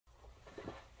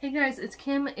Hey guys, it's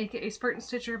Kim, aka Spartan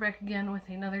Stitcher, back again with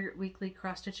another weekly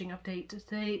cross-stitching update.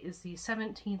 Today is the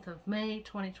 17th of May,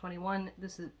 2021.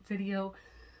 This is video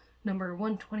number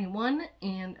 121,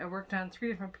 and I worked on 3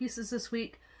 different pieces this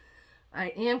week. I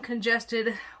am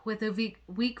congested with a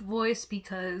weak voice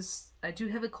because I do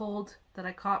have a cold that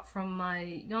I caught from my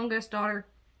youngest daughter.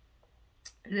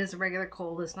 It is a regular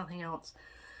cold, it's nothing else.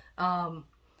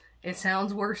 It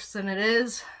sounds worse than it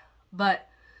is, but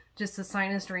just the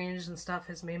sinus drainage and stuff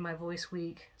has made my voice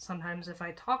weak. Sometimes if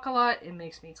I talk a lot, it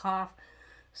makes me cough.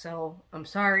 So I'm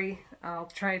sorry. I'll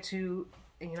try to,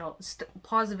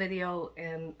 pause the video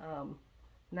and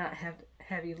not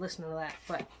have you listen to that.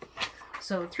 But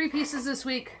so 3 pieces this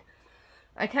week.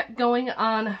 I kept going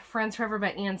on Friends Forever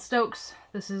by Ann Stokes.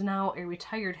 This is now a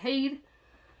retired Haid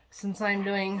since I'm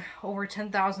doing over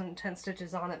 10,010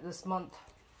 stitches on it this month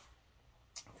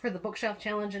for the bookshelf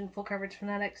challenge and full coverage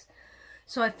phonetics.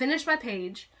 So I finished my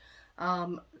page.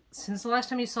 Since the last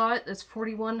time you saw it, it's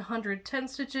 4,110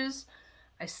 stitches.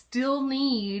 I still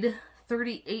need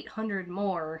 3,800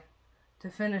 more to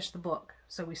finish the book.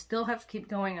 So we still have to keep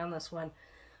going on this one.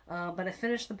 But I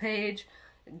finished the page,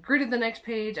 gridded the next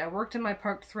page. I worked in my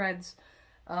parked threads.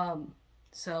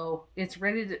 So it's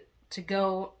ready to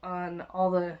go on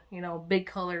all the, big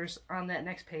colors on that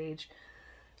next page.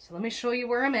 So let me show you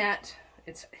where I'm at.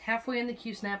 It's halfway in the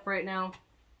Q-snap right now.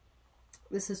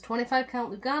 This is 25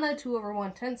 count Lugana,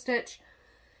 2/110 stitch,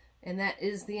 and that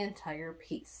is the entire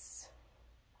piece.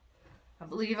 I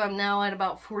believe I'm now at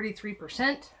about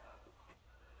 43%.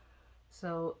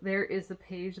 So there is the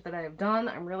page that I have done.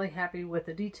 I'm really happy with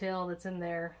the detail that's in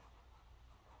there.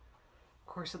 Of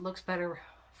course, it looks better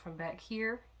from back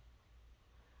here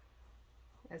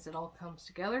as it all comes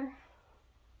together.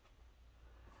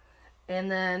 And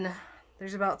then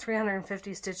there's about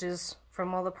 350 stitches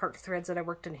from all the parked threads that I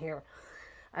worked in here.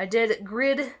 I did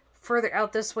grid further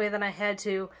out this way than I had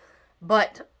to,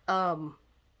 but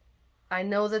I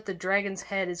know that the dragon's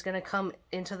head is going to come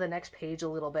into the next page a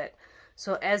little bit.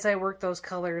 So as I work those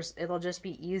colors, it'll just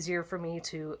be easier for me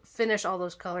to finish all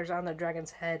those colors on the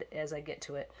dragon's head as I get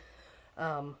to it.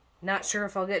 Not sure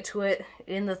if I'll get to it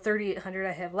in the 3,800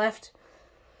 I have left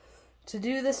to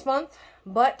do this month,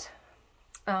 but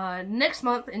next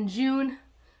month in June,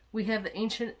 we have the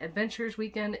Ancient Adventures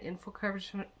weekend in full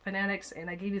coverage phonetics, and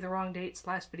I gave you the wrong dates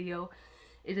last video.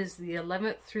 It is the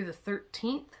 11th through the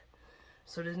 13th,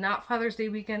 so it is not Father's Day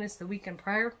weekend, it's the weekend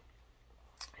prior.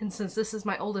 And since this is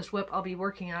my oldest whip, I'll be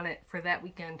working on it for that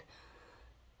weekend,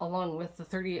 along with the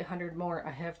 3,800 more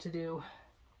I have to do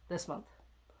this month.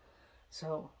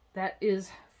 So that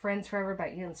is Friends Forever by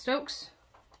Ann Stokes.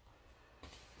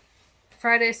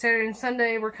 Friday, Saturday, and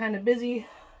Sunday we're kind of busy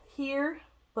here,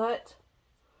 but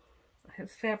I have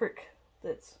fabric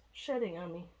that's shedding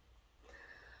on me.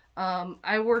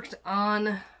 I worked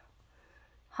on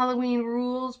Halloween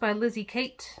Rules by Lizzie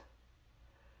Kate.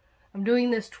 I'm doing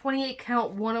this 28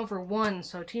 count 1/1,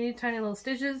 so teeny tiny little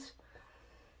stitches.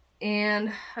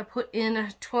 And I put in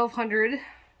 1,200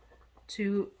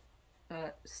 to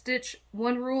stitch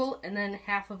one rule and then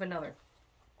half of another.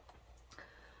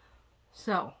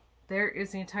 So there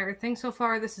is the entire thing so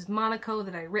far. This is Monaco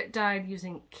that I dyed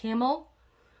using camel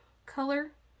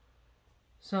color.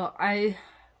 So I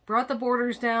brought the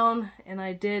borders down and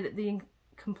I did the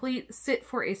complete sit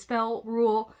for a spell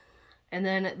rule, and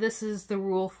then this is the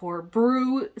rule for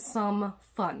brew some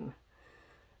fun.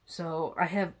 So I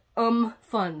have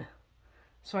fun,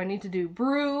 so I need to do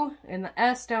brew and the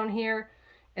S down here,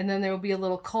 and then there will be a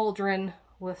little cauldron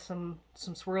with some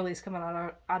swirlies coming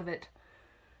out of it.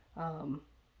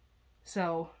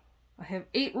 So I have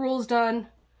 8 rules done,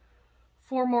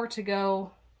 4 more to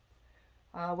go.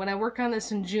 When I work on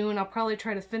this in June, I'll probably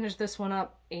try to finish this one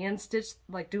up and stitch,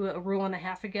 do a rule and a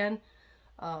half again,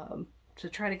 to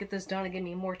try to get this done and give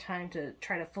me more time to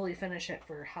try to fully finish it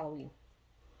for Halloween.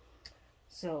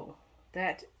 So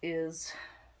that is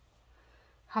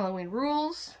Halloween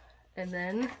Rules, and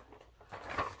then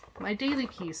my daily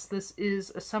piece. This is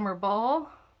a summer ball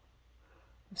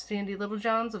of Sandy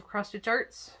Littlejohn's of Cross Stitch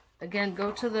Arts. Again,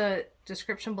 go to the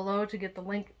description below to get the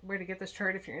link where to get this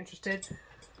chart if you're interested.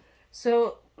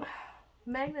 So,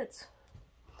 magnets.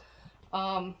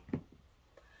 The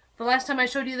last time I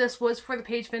showed you this was for the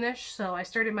page finish, so I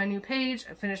started my new page,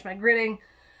 I finished my gridding.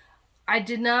 I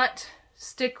did not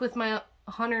stick with my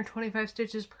 125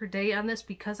 stitches per day on this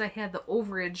because I had the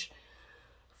overage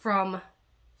from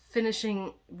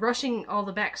rushing all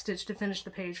the back stitch to finish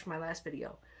the page for my last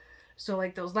video. So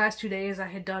those last 2 days I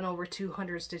had done over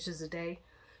 200 stitches a day.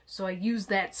 So I used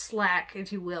that slack,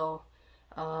 if you will,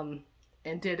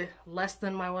 and did less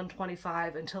than my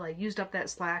 125 until I used up that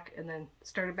slack and then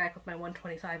started back with my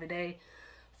 125 a day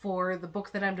for the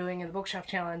book that I'm doing in the bookshelf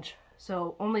challenge.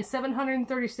 So only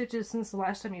 730 stitches since the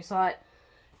last time you saw it.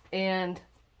 And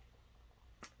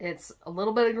it's a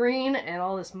little bit of green and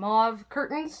all this mauve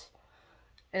curtains.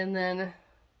 And then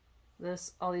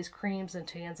all these creams and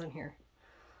tans in here.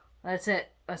 That's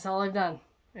it. That's all I've done.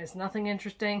 It's nothing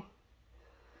interesting.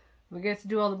 We get to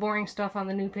do all the boring stuff on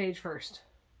the new page first.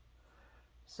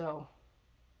 So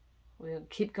we'll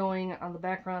keep going on the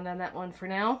background on that one for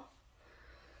now.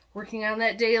 Working on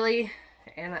that daily.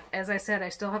 And as I said, I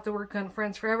still have to work on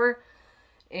Friends Forever.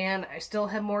 And I still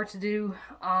have more to do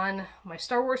on my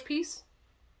Star Wars piece.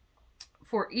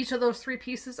 For each of those 3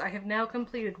 pieces, I have now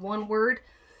completed 1 word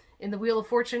in the Wheel of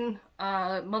Fortune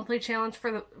monthly challenge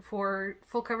for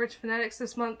Full Coverage Fanatics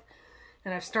this month.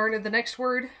 And I've started the next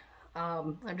word.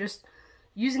 I'm just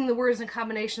using the words and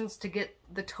combinations to get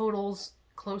the totals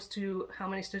close to how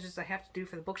many stitches I have to do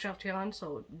for the bookshelf challenge.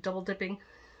 So double dipping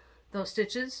those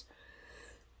stitches.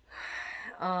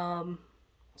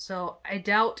 So I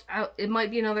doubt it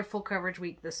might be another full coverage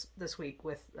week this week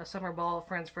with a Summer Ball,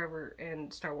 Friends Forever,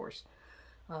 and Star Wars.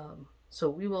 So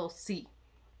we will see.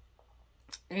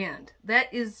 And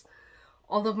that is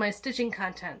all of my stitching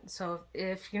content. So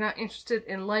if you're not interested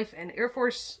in life and Air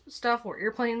Force stuff or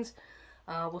airplanes,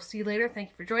 we'll see you later. Thank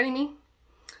you for joining me.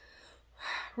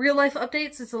 Real life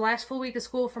updates is the last full week of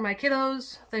school for my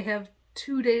kiddos. They have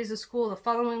 2 days of school the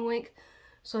following week.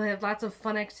 So they have lots of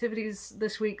fun activities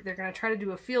this week. They're going to try to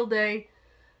do a field day.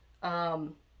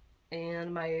 And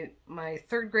my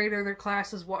 3rd grader, their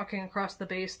class is walking across the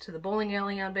base to the bowling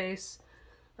alley on base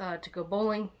to go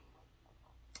bowling.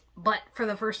 But for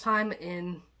the first time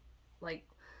in, like,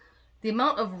 the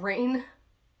amount of rain,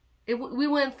 we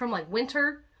went from, like,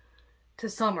 winter to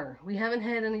summer. We haven't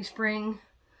had any spring.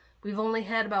 We've only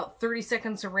had about 30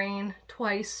 seconds of rain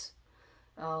twice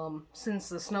since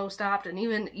the snow stopped. And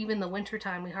even the winter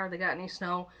time, we hardly got any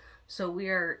snow. So we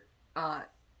are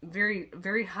very,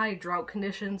 very high drought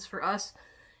conditions for us.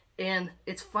 And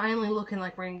it's finally looking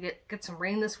like we're going to get some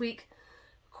rain this week.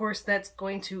 Of course, that's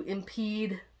going to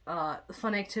impede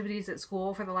fun activities at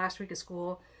school for the last week of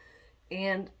school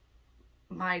and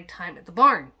my time at the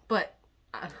barn. But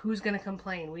who's going to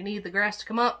complain? We need the grass to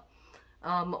come up.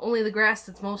 Only the grass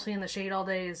that's mostly in the shade all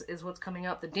day is what's coming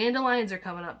up. The dandelions are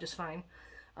coming up just fine.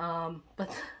 But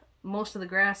most of the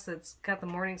grass that's got the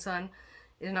morning sun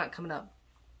is not coming up.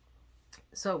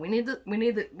 So we need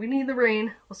the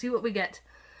rain. We'll see what we get.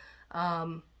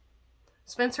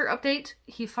 Spencer update.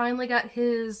 He finally got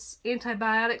his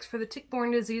antibiotics for the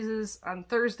tick-borne diseases on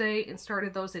Thursday and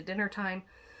started those at dinner time.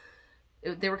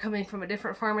 They were coming from a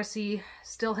different pharmacy.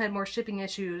 Still had more shipping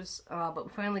issues, but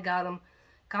we finally got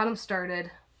them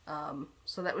started.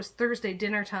 So that was Thursday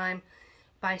dinner time.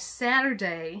 By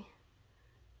Saturday,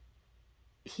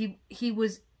 he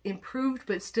was improved,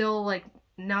 but still like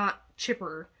not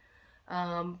chipper.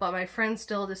 But my friend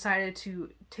still decided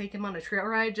to take him on a trail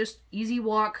ride, just easy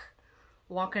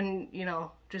walking, you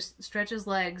know, just stretch his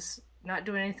legs, not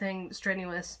doing anything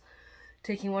strenuous,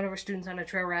 taking one of our students on a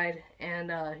trail ride. And,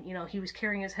 you know, he was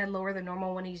carrying his head lower than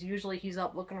normal when he's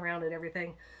up looking around at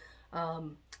everything.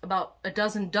 About a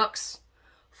dozen ducks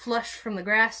flushed from the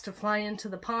grass to fly into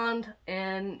the pond,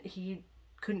 and he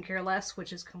couldn't care less,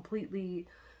 which is completely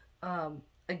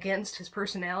against his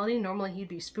personality. Normally he'd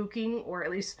be spooking or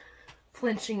at least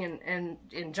flinching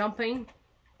and jumping.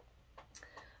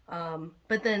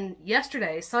 But then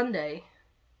yesterday, Sunday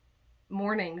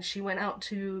morning, she went out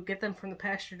to get them from the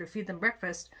pasture to feed them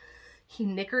breakfast. He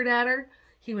nickered at her.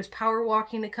 He was power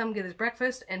walking to come get his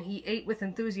breakfast, and he ate with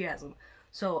enthusiasm.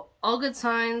 So all good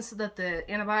signs that the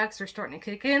antibiotics are starting to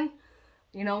kick in.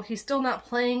 You know, he's still not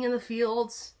playing in the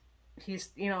fields.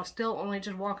 He's, you know, still only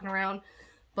just walking around,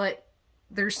 but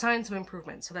there's signs of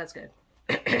improvement, so that's good.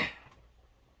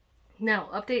 Now,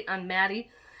 update on Maddie,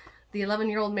 the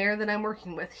 11-year-old mare that I'm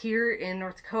working with here in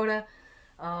North Dakota.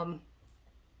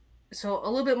 So a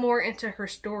little bit more into her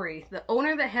story. The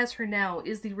owner that has her now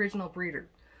is the original breeder.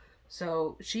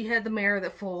 So she had the mare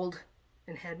that foaled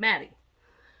and had Maddie.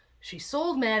 She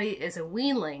sold Maddie as a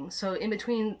weanling, so in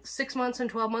between 6 months and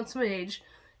 12 months of age,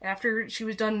 after she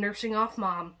was done nursing off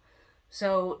mom.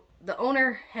 So the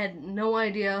owner had no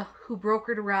idea who broke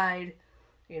her to ride,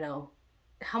 you know,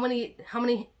 how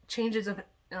many changes of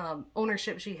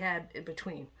ownership she had in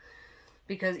between.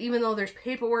 Because even though there's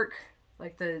paperwork,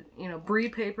 like the, you know,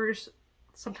 breed papers,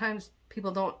 sometimes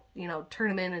people don't, you know, turn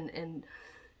them in and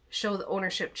show the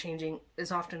ownership changing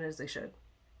as often as they should.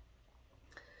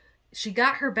 She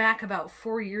got her back about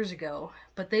 4 years ago,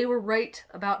 but they were right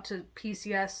about to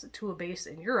PCS to a base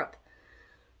in Europe.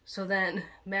 So then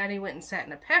Maddie went and sat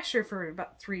in a pasture for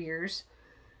about 3 years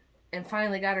and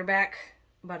finally got her back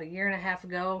about a year and a half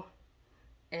ago.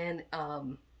 And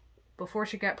before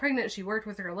she got pregnant, she worked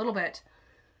with her a little bit.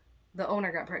 The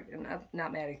owner got pregnant,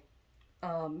 not Maddie.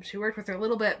 She worked with her a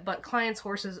little bit, but clients'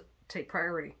 horses take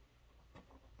priority.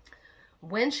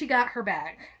 When she got her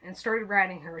back and started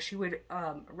riding her, she would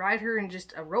ride her in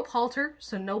just a rope halter,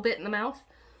 so no bit in the mouth.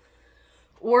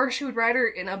 Or she would ride her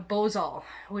in a bozal,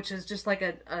 which is just like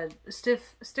a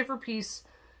stiffer piece,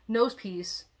 nose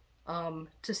piece,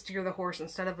 to steer the horse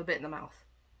instead of a bit in the mouth.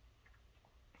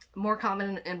 More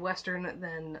common in Western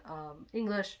than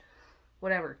English,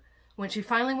 whatever. When she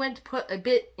finally went to put a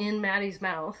bit in Maddie's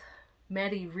mouth,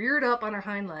 Maddie reared up on her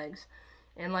hind legs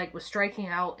and like was striking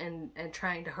out and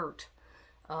trying to hurt.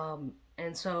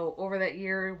 And so over that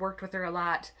year, worked with her a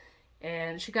lot,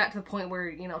 and she got to the point where,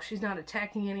 you know, she's not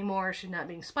attacking anymore, she's not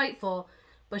being spiteful,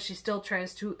 but she still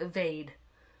tries to evade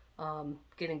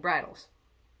getting bridles.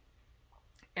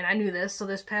 And I knew this, so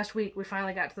this past week we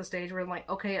finally got to the stage where I'm like,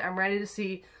 okay, I'm ready to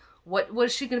see what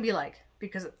is she going to be like,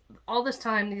 because all this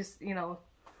time, these, you know,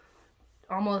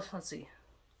 almost, let's see,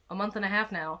 a month and a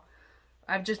half now,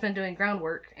 I've just been doing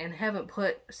groundwork and haven't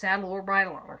put saddle or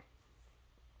bridle on her.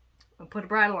 I put a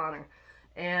bridle on her,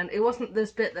 and it wasn't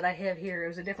this bit that I have here, it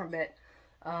was a different bit.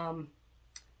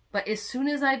 But as soon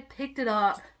as I picked it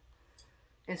up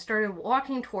and started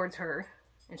walking towards her,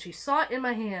 and she saw it in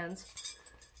my hands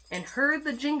and heard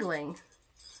the jingling,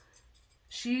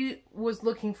 she was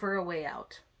looking for a way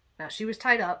out. Now, she was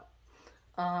tied up,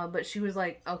 but she was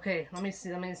like, okay, let me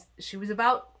see, she was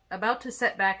about to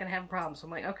set back and have a problem. So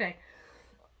I'm like, okay,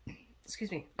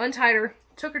 excuse me, untied her,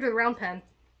 took her to the round pen.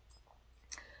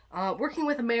 Working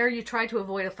with a mare, you try to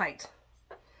avoid a fight.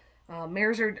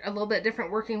 Mares are a little bit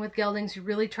different working with geldings. You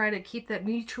really try to keep that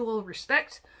mutual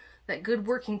respect, that good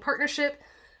working partnership.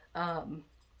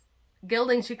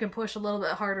 Geldings you can push a little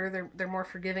bit harder. They're more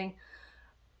forgiving.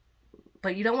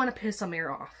 But you don't want to piss a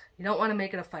mare off. You don't want to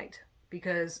make it a fight.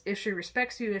 Because if she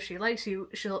respects you, if she likes you,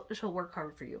 she'll work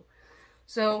hard for you.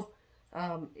 So,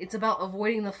 it's about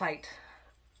avoiding the fight.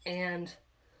 And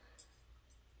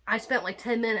I spent like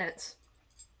 10 minutes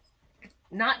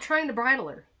not trying to bridle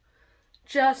her.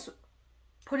 Just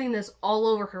putting this all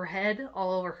over her head,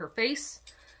 all over her face.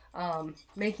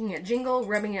 Making it jingle,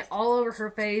 rubbing it all over her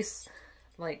face.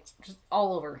 Like, just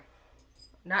all over.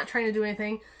 Not trying to do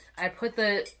anything. I put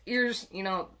the ears, you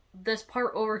know, this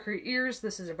part over her ears.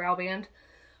 This is a brow band.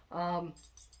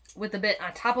 With the bit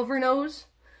on top of her nose.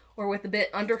 Or with the bit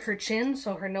under her chin.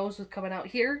 So her nose was coming out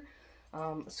here.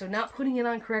 So not putting it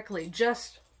on correctly.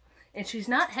 Just, and she's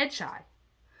not head shy.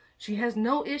 She has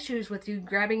no issues with you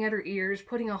grabbing at her ears,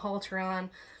 putting a halter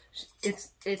on.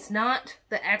 It's not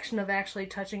the action of actually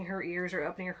touching her ears or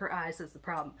opening her eyes that's the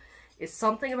problem. It's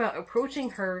something about approaching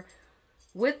her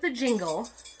with the jingle.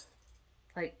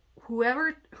 Like,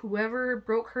 whoever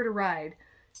broke her to ride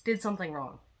did something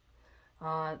wrong.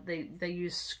 They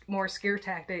use more scare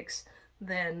tactics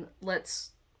than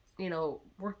let's, you know,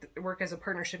 work as a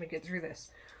partnership and get through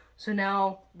this. So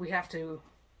now we have to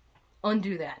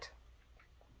undo that.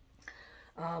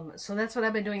 So that's what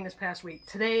I've been doing this past week.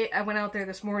 Today, I went out there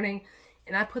this morning,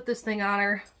 and I put this thing on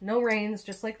her. No reins,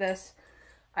 just like this.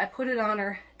 I put it on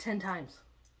her 10 times.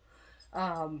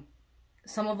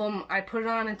 Some of them, I put it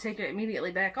on and take it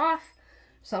immediately back off.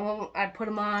 Some of them, I'd put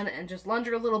them on and just lunge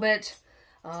her a little bit.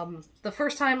 The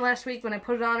first time last week when I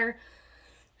put it on her,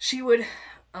 she would,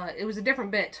 it was a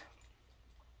different bit.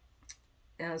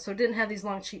 So it didn't have these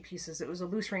long cheap pieces. It was a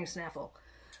loose ring snaffle.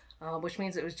 Which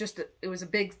means it was just it was a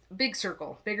big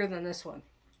circle, bigger than this one.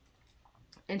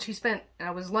 And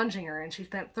I was lunging her, and she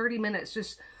spent 30 minutes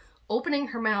just opening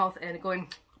her mouth and going,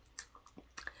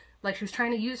 like she was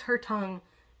trying to use her tongue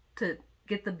to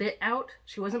get the bit out.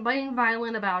 She wasn't being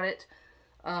violent about it.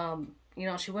 You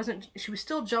know, she was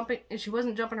still jumping, and she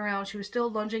wasn't jumping around. She was still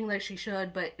lunging like she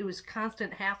should, but it was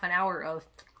constant half an hour of,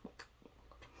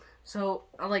 so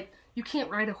like, you can't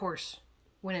ride a horse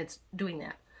when it's doing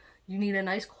that. You need a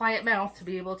nice quiet mouth to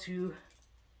be able to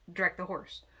direct the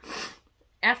horse.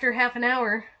 After half an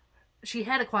hour, she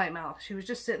had a quiet mouth. She was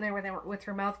just sitting there with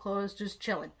her mouth closed, just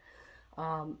chilling.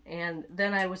 And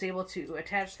then I was able to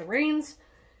attach the reins,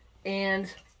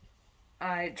 and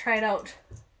I tried out.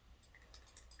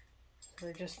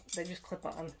 They just clip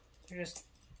on. They're just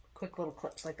quick little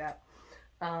clips like that.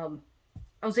 I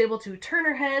was able to turn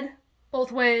her head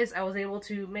both ways. I was able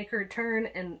to make her turn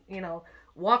and, you know,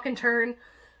 walk and turn.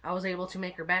 I was able to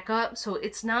make her back up. So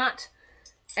it's not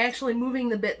actually moving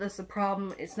the bit that's the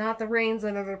problem. It's not the reins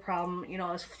that are the problem. You know,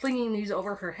 I was flinging these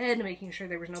over her head and making sure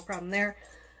there was no problem there.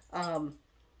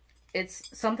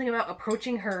 It's something about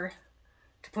approaching her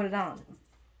to put it on.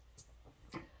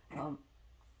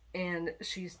 and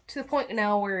she's to the point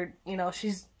now where, you know,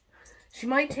 she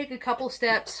might take a couple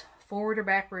steps forward or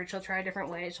backward. She'll try a different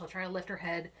way. She'll try to lift her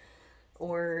head,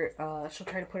 or she'll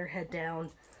try to put her head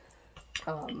down.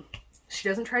 She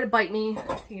doesn't try to bite me.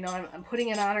 You know, I'm putting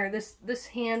it on her. This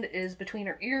hand is between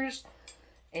her ears,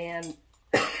 and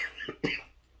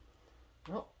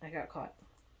oh, I got caught.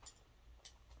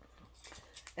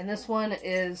 And this one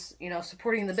is, you know,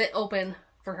 supporting the bit open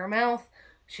for her mouth.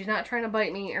 She's not trying to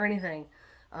bite me or anything.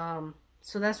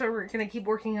 So that's what we're going to keep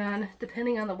working on.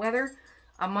 Depending on the weather,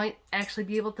 I might actually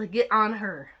be able to get on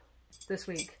her this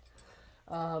week.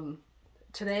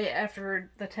 Today,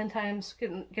 after the 10 times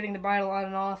getting the bridle on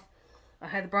and off, I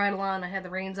had the bridle on, I had the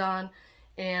reins on,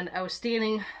 and I was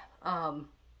standing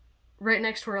right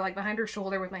next to her, like behind her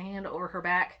shoulder with my hand over her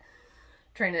back,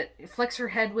 trying to flex her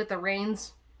head with the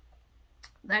reins.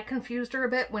 That confused her a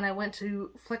bit when I went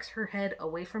to flex her head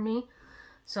away from me.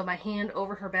 So my hand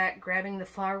over her back, grabbing the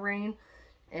far rein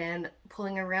and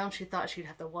pulling her around. She thought she'd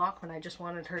have to walk when I just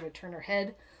wanted her to turn her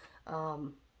head.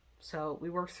 So we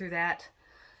worked through that.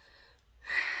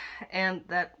 And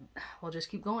that, we'll just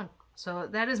keep going. So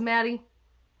that is Maddie.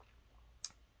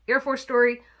 Air Force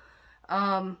story.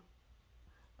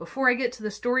 Before I get to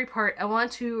the story part, I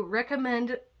want to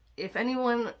recommend, if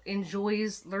anyone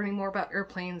enjoys learning more about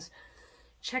airplanes,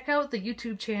 check out the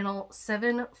YouTube channel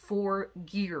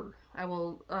 7-4-Gear. I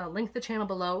will link the channel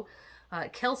below.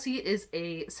 Kelsey is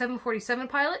a 747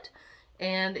 pilot,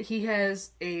 and he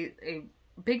has a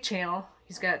big channel.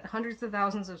 He's got hundreds of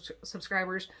thousands of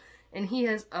subscribers, and he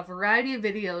has a variety of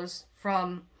videos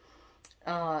from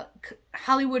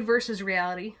Hollywood versus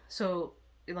reality. So,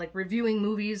 like, reviewing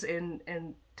movies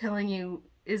and telling you,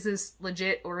 is this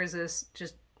legit or is this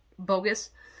just bogus,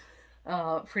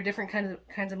 for different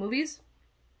kinds of movies.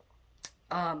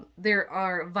 There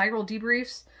are viral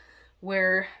debriefs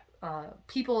where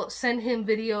people send him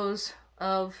videos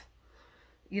of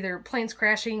either planes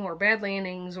crashing or bad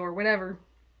landings or whatever,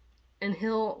 and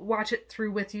he'll watch it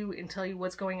through with you and tell you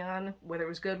what's going on, whether it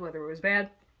was good, whether it was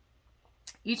bad.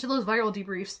 Each of those viral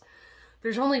debriefs,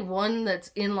 there's only one that's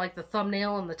in like the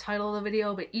thumbnail and the title of the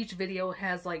video, but each video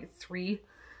has like 3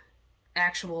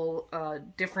 actual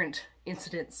different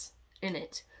incidents in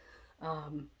it.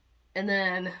 And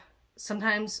then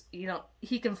sometimes, you know,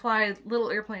 he can fly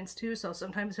little airplanes too, so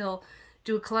sometimes he'll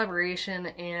do a collaboration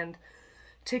and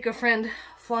take a friend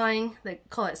flying. They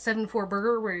call it 7-4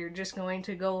 burger, where you're just going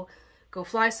to go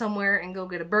fly somewhere and go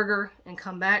get a burger and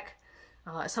come back.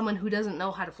 Someone who doesn't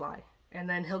know how to fly, and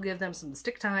then he'll give them some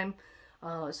stick time.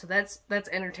 So that's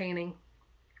entertaining.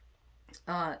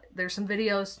 There's some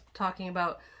videos talking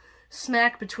about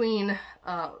smack between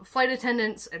flight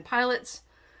attendants and pilots,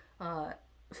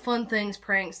 fun things,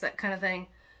 pranks, that kind of thing.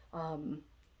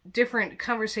 Different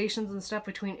conversations and stuff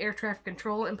between air traffic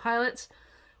control and pilots,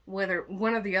 whether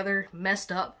one or the other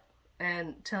messed up,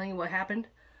 and telling you what happened.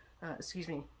 Excuse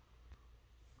me.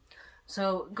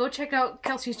 So go check out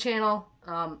Kelsey's channel.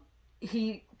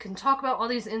 He can talk about all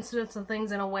these incidents and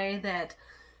things in a way that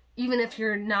even if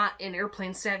you're not an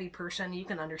airplane savvy person, you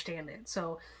can understand it.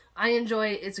 So I enjoy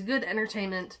it. It's a good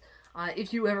entertainment.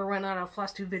 If you ever run out of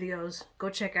Flosstube videos, go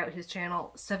check out his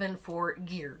channel,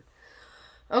 7-4-Gear.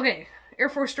 Okay, Air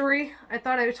Force story. I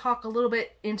thought I would talk a little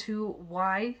bit into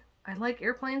why I like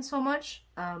airplanes so much.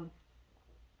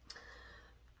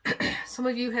 Some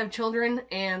of you have children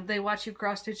and they watch you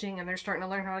cross-stitching and they're starting to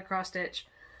learn how to cross-stitch.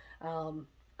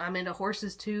 I'm into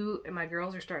horses too, and my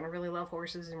girls are starting to really love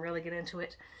horses and really get into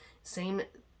it. Same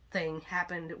thing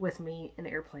happened with me in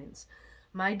airplanes.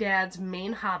 My dad's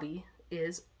main hobby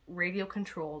is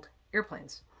radio-controlled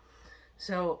airplanes.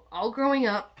 So all growing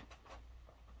up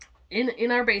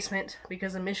in our basement,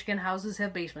 because in Michigan houses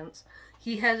have basements,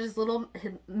 he had his little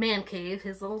man cave,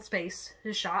 his little space,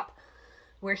 his shop,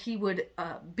 where he would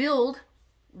build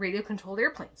radio-controlled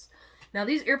airplanes. Now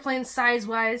these airplanes,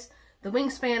 size-wise, the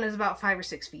wingspan is about 5 or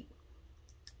 6 feet.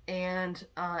 And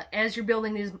as you're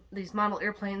building these model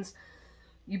airplanes,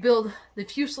 you build the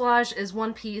fuselage as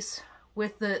one piece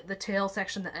with the tail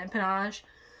section, the empennage,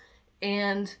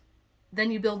 and then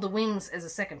you build the wings as a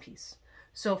second piece.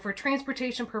 So for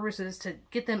transportation purposes, to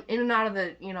get them in and out of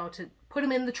the, you know, to put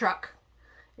them in the truck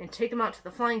and take them out to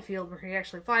the flying field where he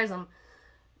actually flies them,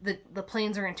 the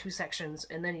planes are in 2 sections,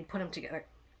 and then you put them together.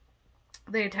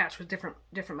 They attach with different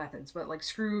methods, but like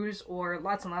screws or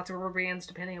lots and lots of rubber bands,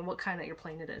 depending on what kind of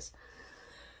airplane it is.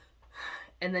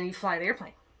 And then you fly the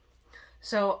airplane.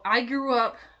 So I grew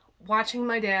up watching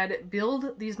my dad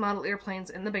build these model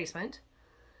airplanes in the basement,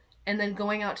 and then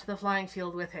going out to the flying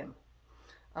field with him.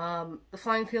 The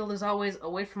flying field is always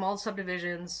away from all the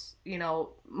subdivisions, you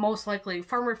know, most likely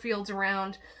farmer fields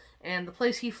around, And the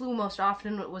place he flew most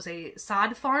often was a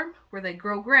sod farm where they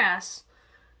grow grass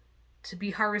to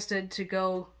be harvested to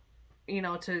go,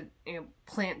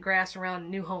 plant grass around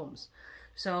new homes.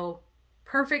 So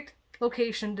perfect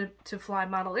location to fly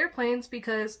model airplanes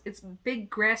because it's big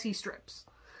grassy strips.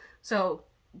 So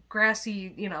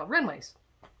grassy, runways.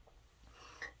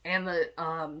 And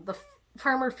the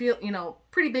farmer field,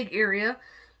 pretty big area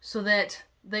so that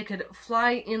they could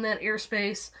fly in that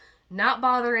airspace, not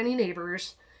bother any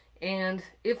neighbors, and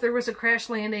if there was a crash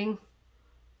landing,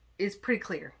 it's pretty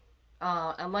clear.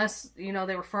 Unless, they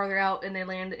were farther out and they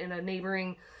land in a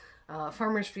neighboring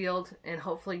farmer's field, and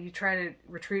hopefully you try to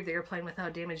retrieve the airplane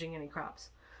without damaging any crops.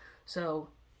 So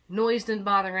noise didn't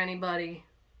bother anybody,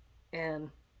 and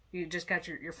you just got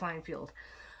your flying field.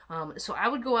 So I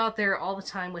would go out there all the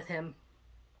time with him.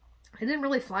 I didn't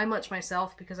really fly much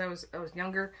myself because I was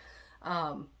younger,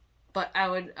 but I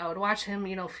would watch him,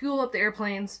 fuel up the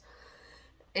airplanes,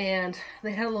 and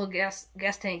they had a little gas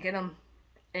tank in them,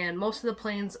 and most of the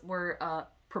planes were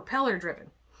propeller driven.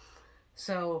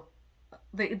 So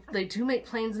they do make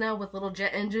planes now with little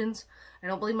jet engines. I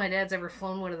don't believe my dad's ever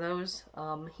flown one of those.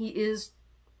 He is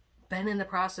been in the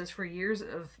process for years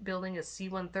of building a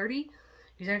C-130.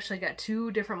 He's actually got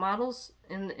 2 different models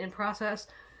in process,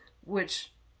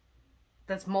 which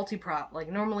that's multi-prop. Like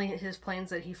normally his planes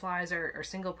that he flies are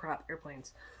single prop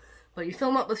airplanes. But you fill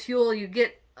them up with fuel, you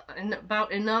get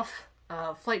about enough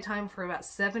flight time for about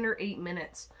 7 or 8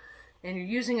 minutes. And you're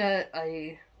using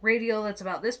a radio that's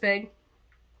about this big,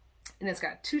 and it's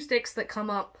got 2 sticks that come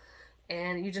up,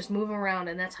 and you just move them around,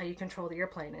 and that's how you control the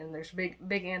airplane. And there's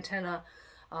big antenna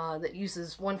that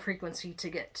uses one frequency to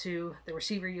get to the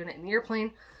receiver unit in the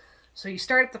airplane. So you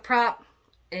start at the prop,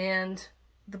 and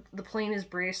the plane is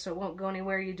braced, so it won't go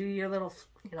anywhere. You do your little,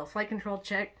 flight control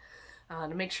check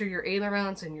to make sure your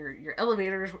ailerons and your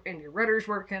elevators and your rudders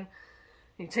working.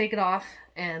 You take it off,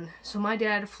 and so my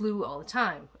dad flew all the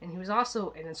time, and he was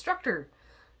also an instructor,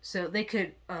 so they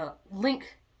could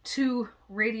link 2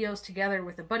 radios together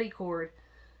with a buddy cord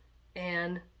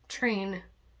and train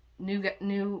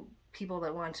new people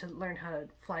that want to learn how to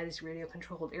fly these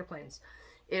radio-controlled airplanes.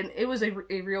 And it was a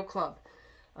real club.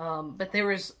 But there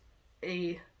was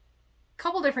a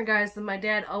couple different guys that my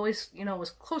dad always,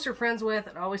 was closer friends with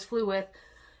and always flew with.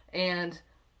 And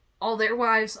all their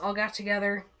wives all got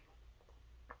together.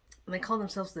 And they called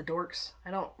themselves the Dorks.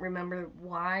 I don't remember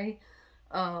why.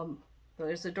 But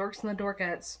there's the Dorks and the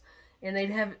Dorkettes. And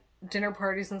they'd have dinner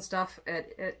parties and stuff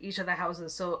at each of the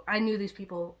houses. So I knew these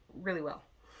people really well.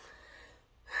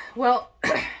 Well,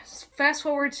 fast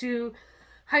forward to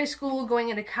high school, going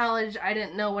into college. I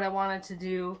didn't know what I wanted to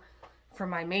do for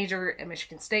my major at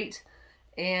Michigan State,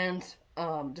 and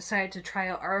decided to try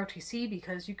out ROTC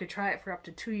because you could try it for up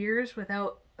to 2 years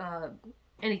without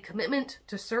any commitment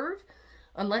to serve,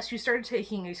 unless you started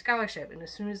taking a scholarship. And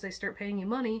as soon as they start paying you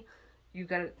money, you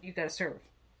gotta serve.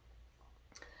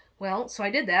 Well, so I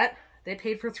did that. They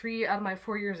paid for 3 out of my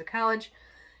 4 years of college,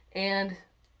 and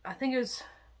I think it was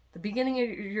the beginning of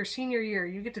your senior year,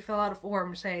 you get to fill out a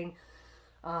form saying,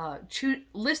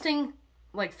 listing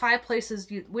like 5 places,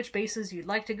 which bases you'd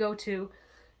like to go to,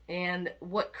 and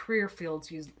what career fields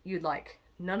you'd like.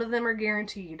 None of them are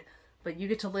guaranteed, but you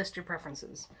get to list your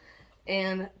preferences.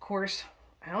 And of course,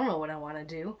 I don't know what I want to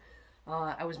do.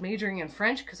 I was majoring in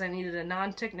French because I needed a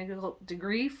non-technical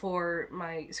degree for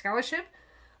my scholarship,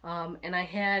 and I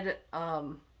had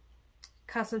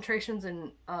concentrations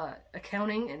in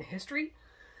accounting and history.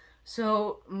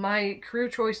 So my career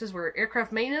choices were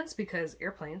aircraft maintenance, because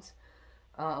airplanes,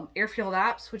 airfield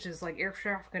ops, which is like air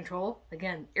traffic control,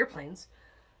 again, airplanes,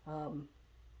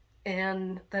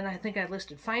 and then I think I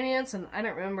listed finance, and I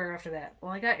don't remember after that.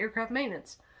 Well, I got aircraft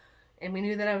maintenance, and we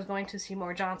knew that I was going to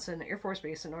Seymour Johnson Air Force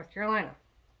Base in North Carolina.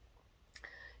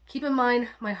 Keep in mind,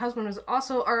 my husband was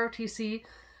also ROTC.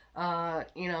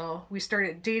 We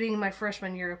started dating my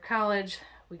freshman year of college.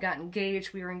 We got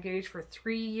engaged. We were engaged for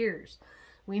 3 years.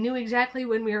 We knew exactly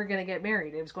when we were going to get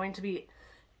married. It was going to be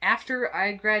after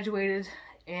I graduated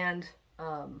and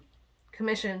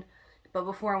commissioned, but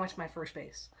before I went to my first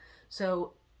base.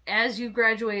 So as you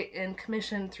graduate and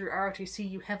commission through ROTC,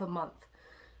 you have a month.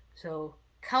 So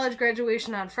college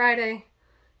graduation on Friday,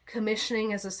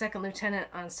 commissioning as a second lieutenant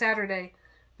on Saturday,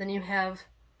 then you have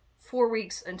 4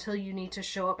 weeks until you need to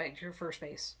show up at your first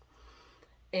base.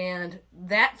 And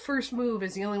that first move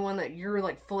is the only one that you're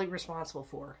like fully responsible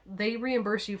for. They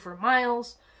reimburse you for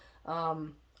miles. I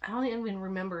don't even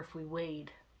remember if we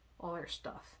weighed all our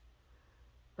stuff.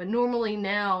 But normally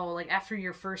now, like after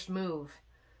your first move,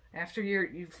 after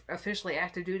you've officially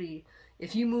active duty,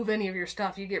 if you move any of your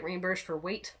stuff, you get reimbursed for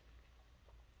weight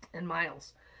and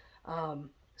miles.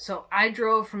 So I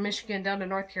drove from Michigan down to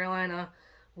North Carolina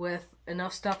with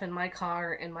enough stuff in my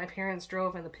car, and my parents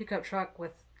drove in the pickup truck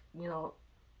with, you know,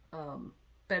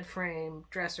 bed frame,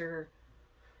 dresser,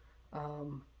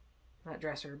 not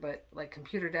dresser, but like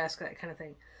computer desk, that kind of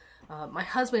thing. My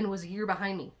husband was a year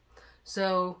behind me.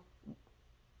 So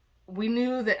we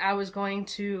knew that I was going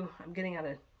to, I'm getting out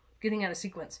of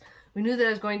sequence. We knew that I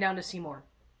was going down to Seymour.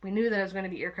 We knew that I was going to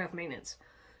be aircraft maintenance.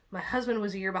 My husband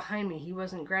was a year behind me. He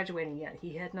wasn't graduating yet.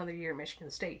 He had another year at Michigan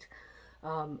State.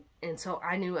 And so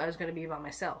I knew I was going to be by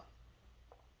myself.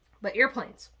 But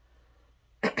airplanes.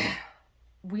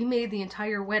 We made the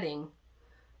entire wedding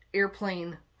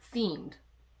airplane themed.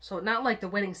 So not like the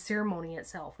wedding ceremony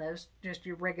itself. That was just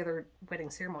your regular wedding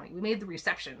ceremony. We made the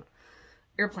reception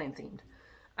airplane themed.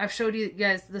 I've showed you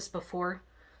guys this before.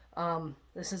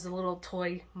 This is a little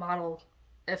toy model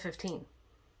F-15.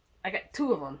 I got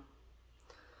 2 of them.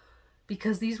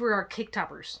 Because these were our cake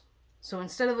toppers. So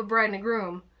instead of a bride and a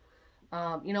groom,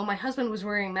 you know, my husband was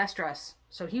wearing a mess dress.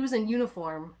 So he was in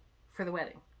uniform for the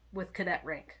wedding with cadet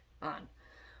rank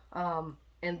on.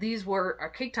 And these were our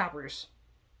cake toppers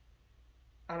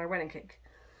on our wedding cake.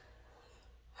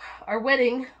 Our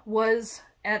wedding was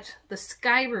at the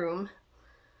Sky Room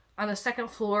on the 2nd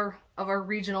floor of our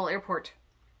regional airport.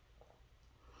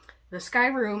 The Sky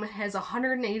Room has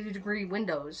 180-degree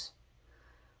windows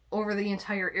over the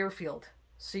entire airfield.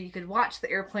 So you could watch the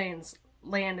airplanes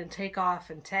land and take off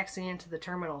and taxi into the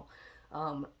terminal.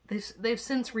 They've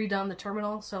since redone the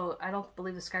terminal, so I don't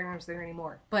believe the Sky Room's there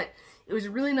anymore. But it was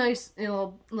a really nice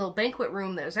little banquet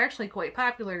room that was actually quite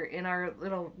popular in our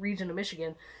little region of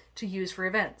Michigan to use for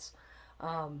events.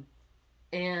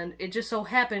 And it just so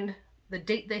happened the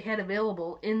date they had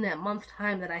available in that month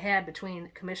time that I had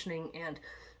between commissioning and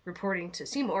reporting to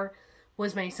Seymour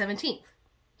was May 17th.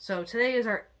 So today is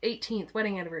our 18th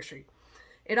wedding anniversary.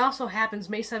 It also happens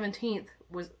May 17th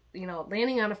was, you know,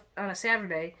 landing on a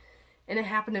Saturday, and it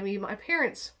happened to be my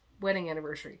parents' wedding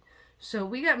anniversary. So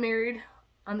we got married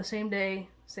on the same day,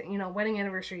 you know, wedding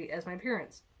anniversary as my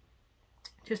parents.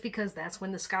 Just because that's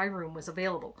when the Sky Room was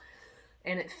available.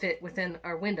 And it fit within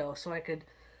our window, so I could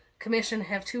commission,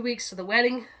 have 2 weeks to the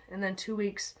wedding, and then 2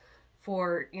 weeks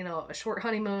for, you know, a short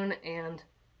honeymoon and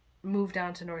move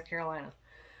down to North Carolina.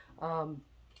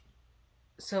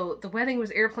 So the wedding was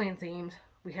airplane themed.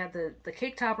 We had the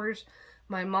cake toppers.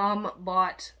 My mom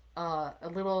bought a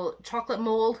little chocolate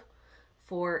mold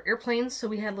for airplanes, so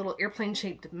we had little airplane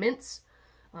shaped mints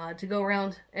to go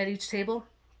around at each table.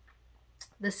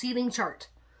 The seating chart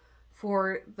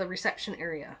for the reception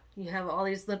area. You have all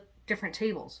these different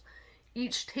tables.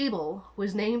 Each table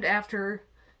was named after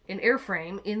an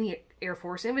airframe in the Air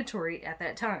Force inventory at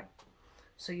that time.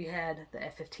 So you had the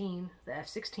F-15, the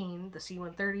F-16, the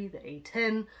C-130, the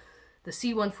A-10, the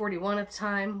C-141 at the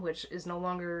time, which is no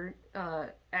longer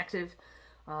active.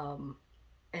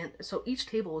 And so each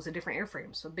table was a different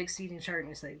airframe. So big seating chart, and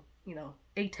you say, you know,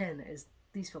 A-10 is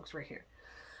these folks right here.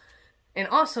 And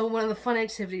also, one of the fun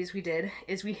activities we did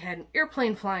is we had an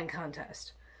airplane flying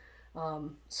contest.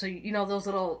 So, you know, those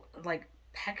little, like,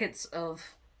 packets of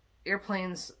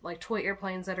airplanes, like toy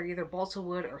airplanes that are either balsa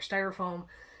wood or styrofoam,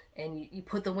 and you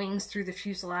put the wings through the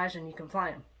fuselage and you can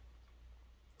fly them.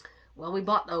 Well, we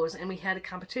bought those, and we had a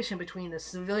competition between the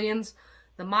civilians,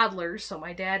 the modelers, so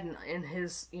my dad and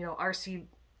his, you know, RC,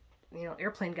 you know,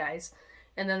 airplane guys,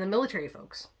 and then the military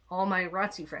folks, all my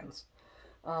ROTC friends,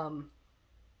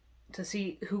 to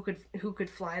see who could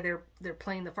fly their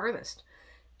plane the farthest.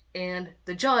 And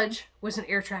the judge was an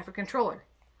air traffic controller.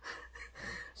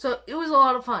 So it was a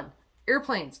lot of fun.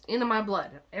 Airplanes, into my blood.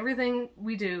 Everything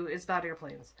we do is about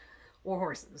airplanes or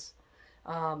horses.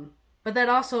 But that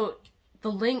also,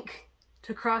 the link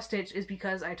to cross stitch is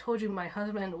because I told you my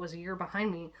husband was a year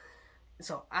behind me.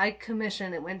 So I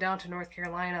commissioned and went down to North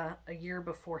Carolina a year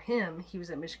before him. He was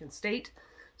at Michigan State.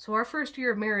 So our first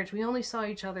year of marriage, we only saw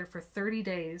each other for 30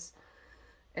 days.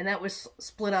 And that was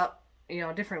split up, you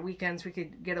know, different weekends we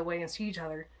could get away and see each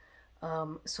other.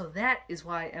 So that is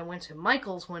why I went to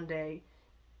Michael's one day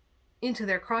into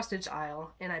their cross-stitch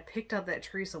aisle, and I picked up that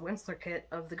Teresa Winsler kit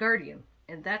of The Guardian.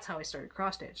 And that's how I started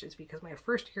cross-stitch. It's because my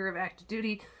first year of active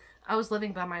duty, I was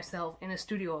living by myself in a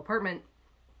studio apartment,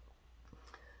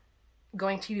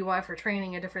 going TDY for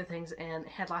training and different things, and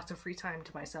had lots of free time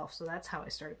to myself. So that's how I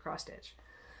started cross-stitch.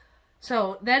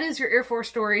 So that is your Air Force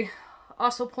story.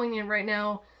 Also poignant right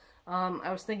now.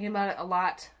 I was thinking about it a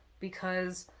lot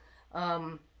because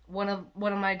one of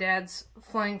my dad's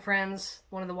flying friends,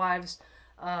 one of the wives,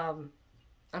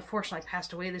 unfortunately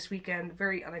passed away this weekend,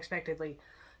 very unexpectedly.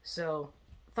 So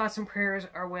thoughts and prayers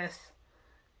are with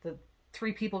the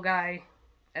 3 people guy,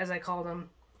 as I called him.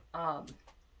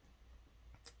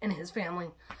 and his family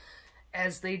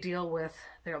as they deal with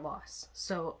their loss.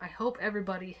 So I hope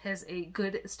everybody has a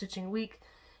good stitching week,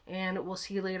 and we'll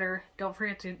see you later. Don't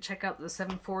forget to check out the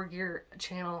 7-4 Gear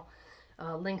channel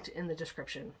linked in the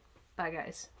description. Bye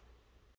guys.